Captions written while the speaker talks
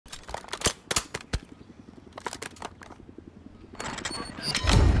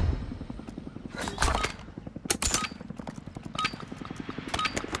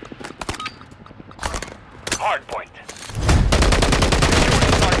hard point. Secure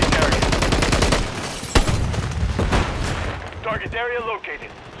the target area. Target area located.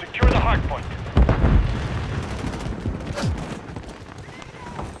 Secure the hard point.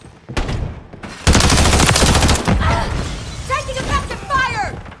 Taking effective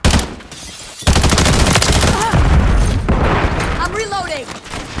fire! I'm reloading!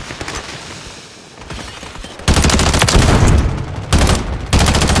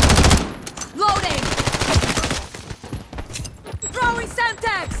 Loading! Throwing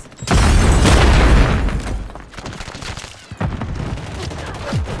Semtex!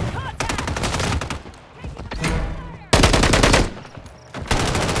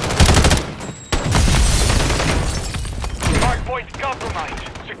 Hardpoint compromised.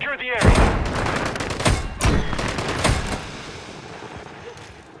 Secure the area.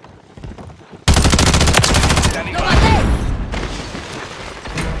 Standing by.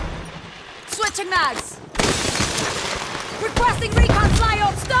 Switching mags! Requesting recon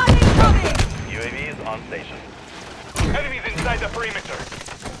flyout start incoming! UAV is on station. Enemies inside the perimeter.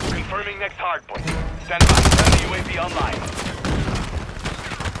 Confirming next hardpoint. Stand by. Friendly UAV online.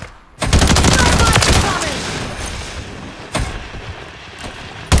 Thermite incoming!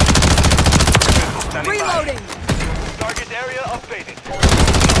 Standing Reloading! by. Target area updated.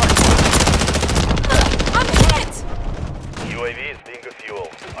 I'm hit! UAV is being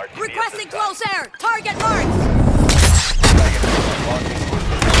refueled. RTB Requesting assistance. close air! Target marked!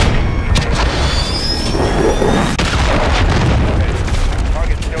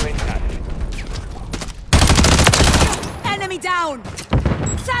 Target still intact. Enemy down!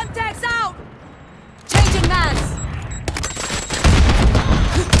 Semtex out! Changing mags!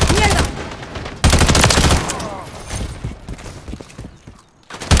 Mierda!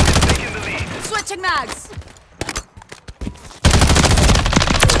 Taking the lead. Switching mags!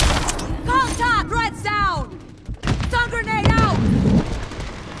 Contact! Red's down! Stun grenade out!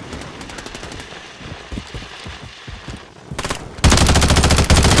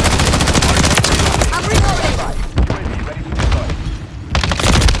 I'm reloading! UAV ready to deploy.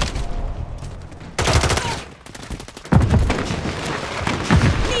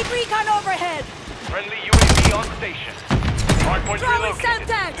 Need recon overhead! Friendly UAV on station. Hardpoint Throwing relocated.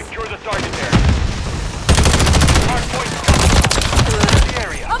 Semtex. Secure the target area. Hardpoint the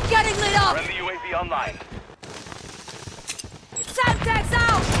area. I'm getting lit up! Friendly UAV online. Semtex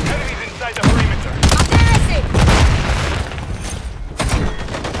out! Enemies inside the perimeter. Amazing!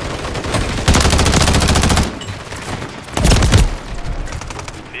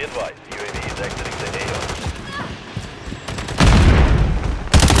 Be advised, UAV is exiting the AO.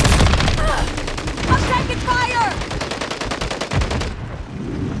 I'm taking fire!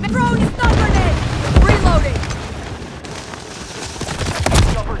 Throwing a stun grenade! Reloading!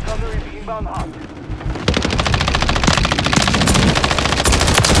 Chopper Thunder is inbound hot.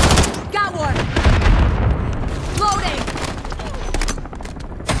 Got one! Loading!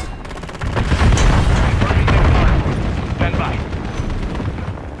 Confirming next hardpoint. Stand by.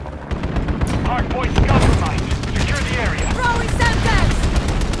 Hardpoint compromised. Secure the area. Throwing Semtex!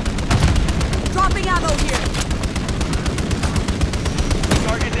 Dropping ammo here!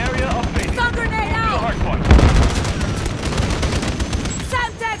 Target area updated. Stun grenade To the out! hardpoint.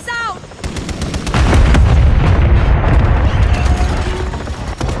 Semtex out!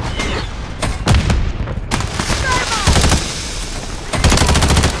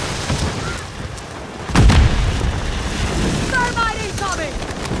 Thermite incoming!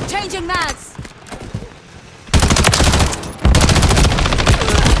 Changing mags!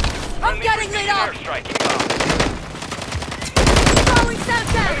 I'm Friendly getting lit precision up! airstrike inbound. Throwing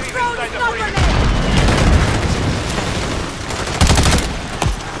Semtex! Enemies Throwing a inside the stun perimeter. grenade!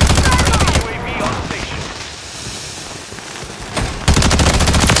 Thermite! UAV on station.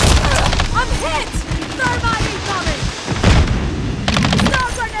 I'm hit! Thermite incoming! Stun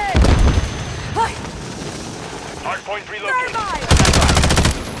grenade! Hey! Hardpoint relocated. Thermite! Stand by.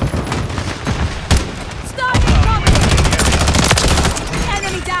 Stun incoming!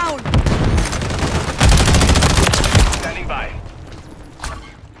 Enemy down! Standing by.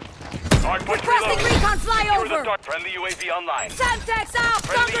 Hardpoint Requesting relocated. recon Secure the flyover! Friendly UAV online. Semtex out!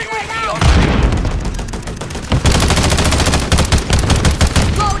 Stun Friendly grenade UAV out! on station.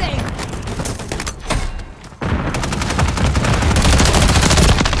 Loading!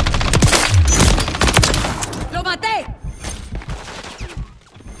 Lo maté!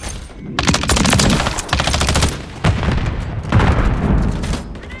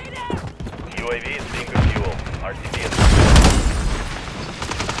 UAV is being refueled. RTB is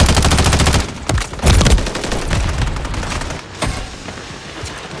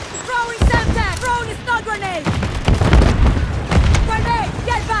Throwing Semtex! Throwing a stun grenade!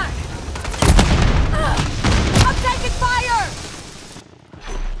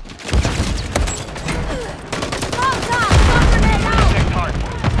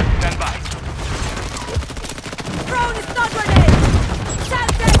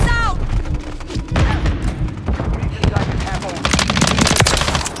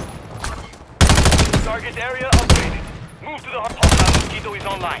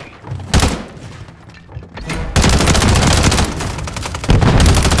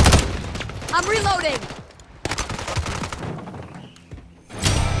 I'm reloading!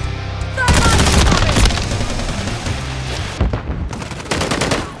 Thermite incoming!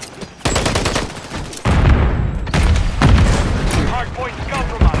 Hardpoint's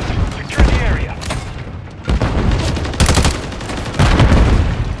compromised. Secure the area.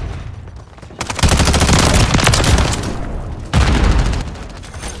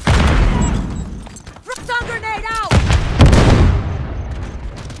 Stun grenade out!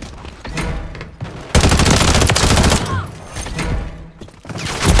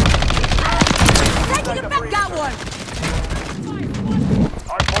 Taking it back, got one!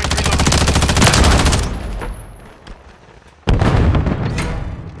 Hardpoint relocated.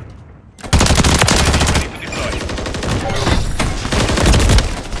 Ready to deploy.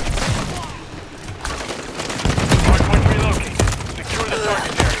 Hardpoint relocated. Secure the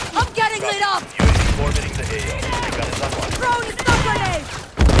target area. I'm getting lit up! UAV orbiting the AO. You got it on one. Throwing a stun grenade!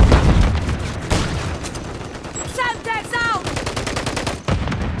 Semtex out!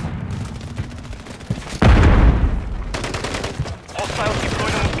 Hostiles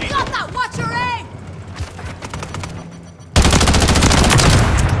deployed on mosquito. Got that! Watch your aim!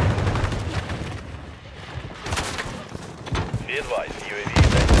 Be advised, UAV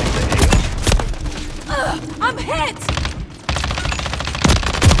is entering the AO. I'm hit!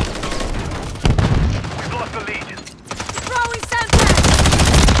 We've lost the lead. Throwing Semtex!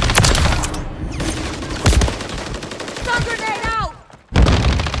 Stun grenade out!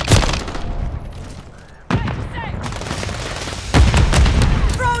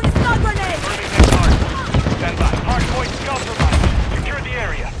 Throwing a stun grenade! Burning next hardpoint. Stand by. Hardpoint compromised. Secure the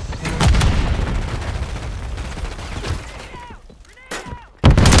area.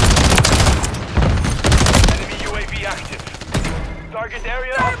 Enemy UAV active. Target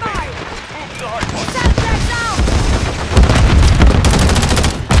area Thermite! updated. Move to the hardpoint. Semtex out!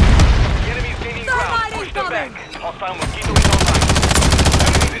 The enemy's gaining Thermite ground. Push them incoming! back. Hostile mosquito is online.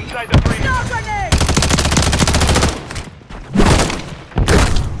 Enemies inside the perimeter. Stun grenade!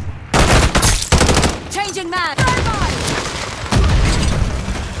 Changing mag! Thermite!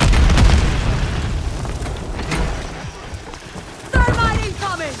 Thermite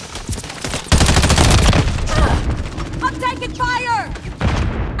incoming! I'm taking fire!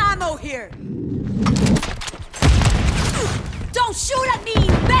 Ammo here! Don't shoot at me,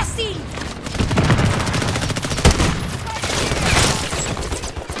 Bessie!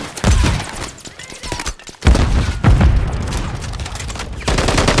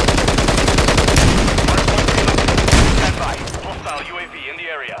 Stand by. Hostile UAV in the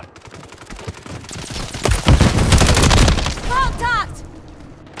area. Contact!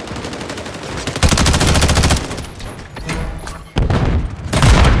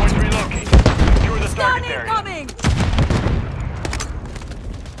 Hardpoint relocated. Secure the Stun target area. incoming!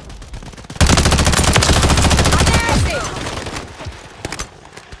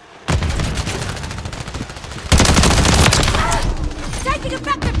 Taking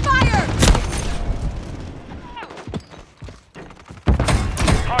effective fire!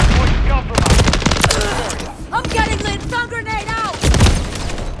 Hardpoint compromised. I'm getting lit! Stun grenade out!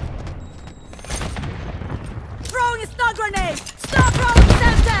 Throwing a stun grenade! Stop throwing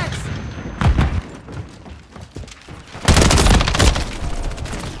Semtex!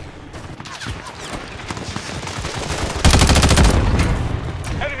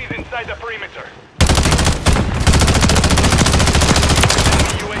 Enemies inside the perimeter.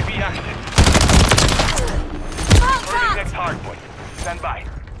 Enemy UAV active. Burning next Contact! hardpoint. Stand by.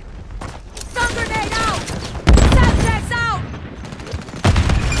 Stun grenade out! Semtex out!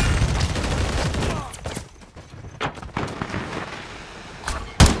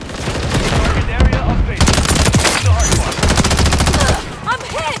 Target area updated. Move to hardpoint. I'm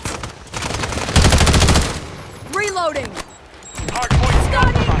hit! Reloading! Hardpoint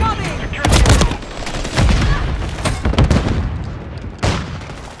Stun compromised. incoming! Secure the area.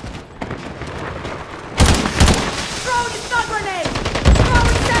 Throwing a stun grenade!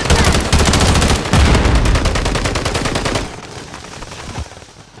 Throwing Semtex!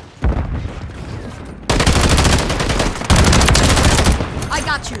 I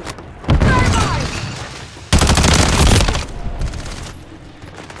got you! Thermite!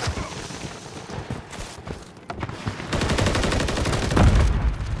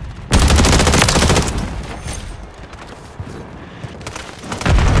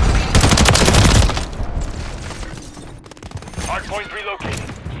 Hardpoint relocated.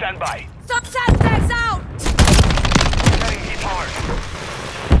 Stand by. Semtex out! Getting hit hard.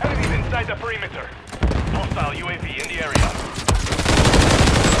 Enemies inside the perimeter. Hostile UAV in the area.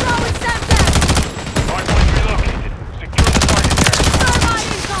 Throwing Semtex! Hardpoint relocated. Secure the target area. Thermite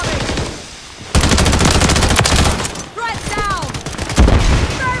incoming!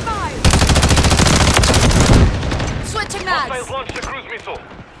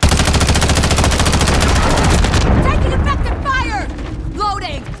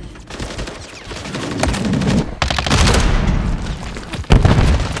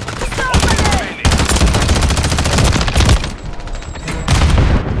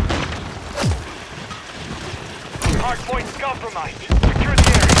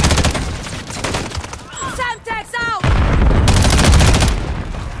 Semtex out!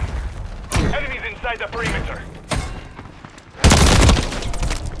 Enemies inside the perimeter.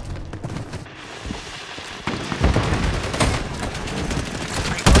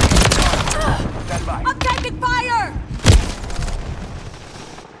 Stand by. I'm taking fire!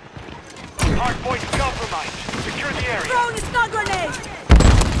 Hardpoint compromised. Secure the area. Throwing a stun grenade!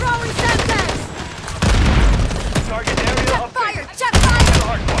 Throwing Semtex! Target area Check updated. fire! Check fire! The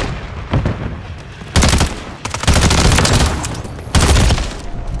hardpoint.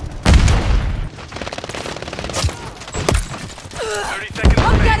 30 seconds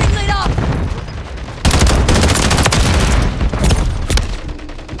I'm remaining. getting lit up!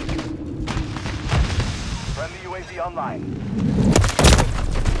 Friendly UAV online.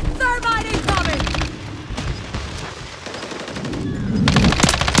 Thermite incoming!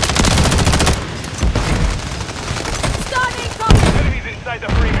 Stun incoming! Enemies inside the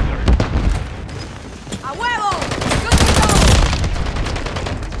perimeter. A huevo! Good to go!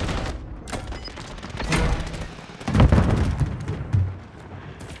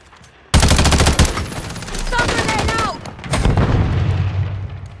 Stun grenade out!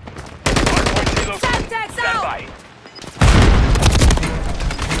 Hardpoint relocated. Semtex Stand out! by.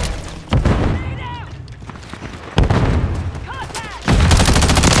 Contact!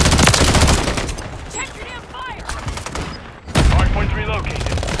 Check your damn fire! Hardpoint relocated.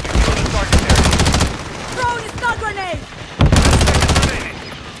 Secure the target area. Throwing a stun grenade! 10 seconds remaining.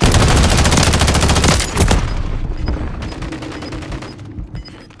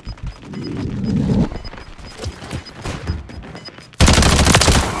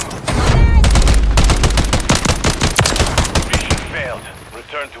 Mission failed.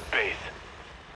 Return to base.